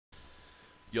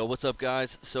Yo, what's up,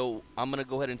 guys? So, I'm gonna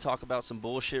go ahead and talk about some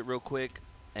bullshit real quick.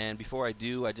 And before I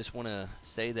do, I just want to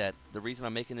say that the reason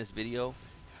I'm making this video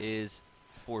is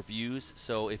for views.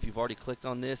 So, if you've already clicked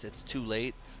on this, it's too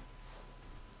late.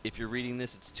 If you're reading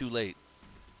this, it's too late,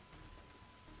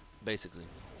 basically.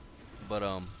 But,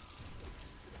 um,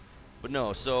 but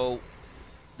no, so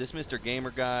this Mr.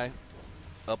 Gamer guy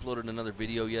uploaded another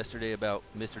video yesterday about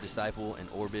Mr. Disciple and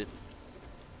Orbit.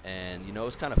 And,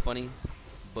 it's kind of funny.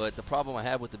 But the problem I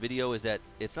have with the video is that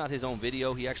it's not his own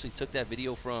video. He actually took that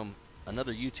video from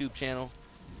another YouTube channel.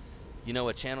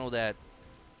 A channel that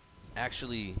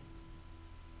actually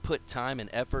put time and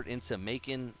effort into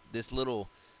making this little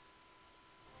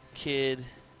kid.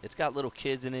 It's got little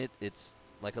kids in it. It's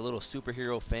like a little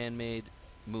superhero fan-made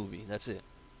movie. That's it.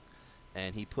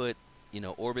 And he put,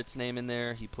 Orbit's name in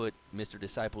there. He put Mr.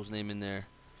 Disciple's name in there.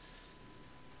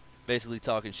 Basically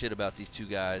talking shit about these two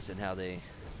guys and how they,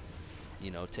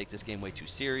 take this game way too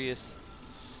serious.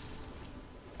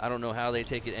 I don't know how they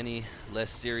take it any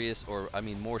less serious, or I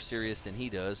mean more serious than he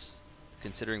does,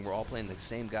 considering we're all playing the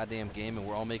same goddamn game and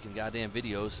we're all making goddamn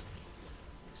videos.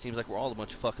 Seems like we're all a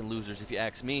bunch of fucking losers if you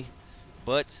ask me.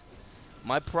 But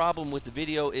my problem with the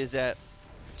video is that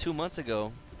 2 months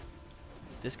ago,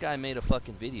 this guy made a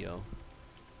fucking video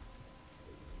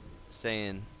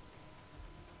saying,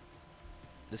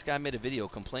 this guy made a video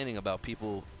complaining about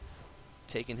people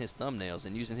taking his thumbnails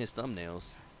and using his thumbnails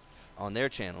on their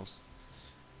channels.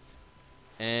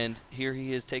 And here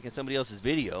he is taking somebody else's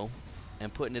video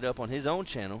and putting it up on his own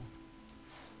channel.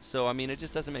 So, I mean, it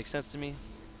just doesn't make sense to me.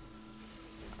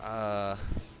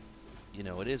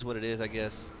 It is what it is, I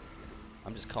guess.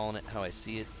 I'm just calling it how I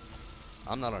see it.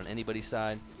 I'm not on anybody's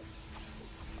side.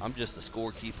 I'm just the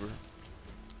scorekeeper.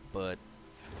 But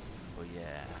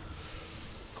yeah.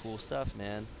 Cool stuff,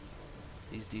 man.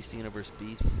 These DC Universe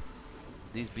beefs.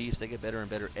 These beefs, they get better and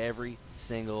better every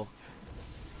single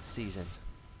season.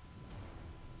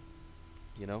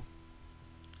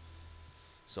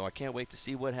 So I can't wait to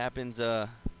see what happens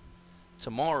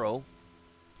tomorrow.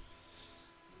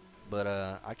 But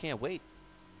I can't wait.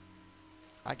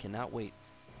 I cannot wait.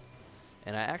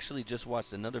 And I actually just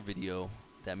watched another video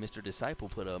that Mr. Disciple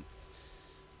put up.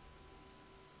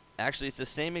 Actually, it's the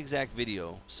same exact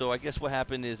video. So I guess what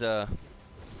happened is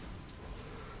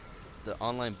the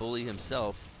online bully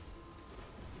himself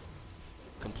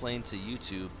complained to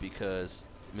YouTube because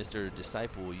Mr.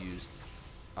 Disciple used,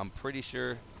 I'm pretty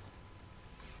sure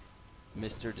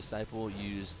Mr. Disciple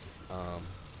used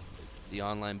the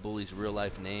online bully's real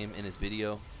life name in his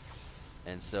video,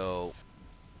 and so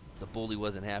the bully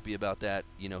wasn't happy about that.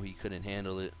 He couldn't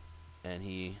handle it, and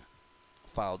he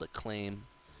filed a claim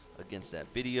against that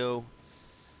video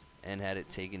and had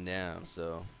it taken down.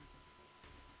 So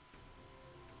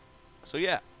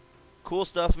yeah, cool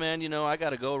stuff, man. I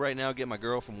gotta go right now, get my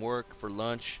girl from work for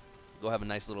lunch, go have a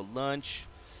nice little lunch.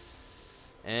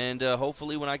 And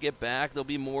hopefully when I get back, there'll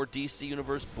be more DC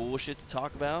Universe bullshit to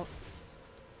talk about.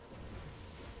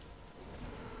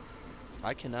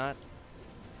 I cannot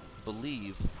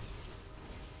believe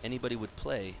anybody would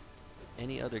play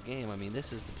any other game. I mean,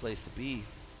 this is the place to be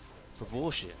for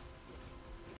bullshit.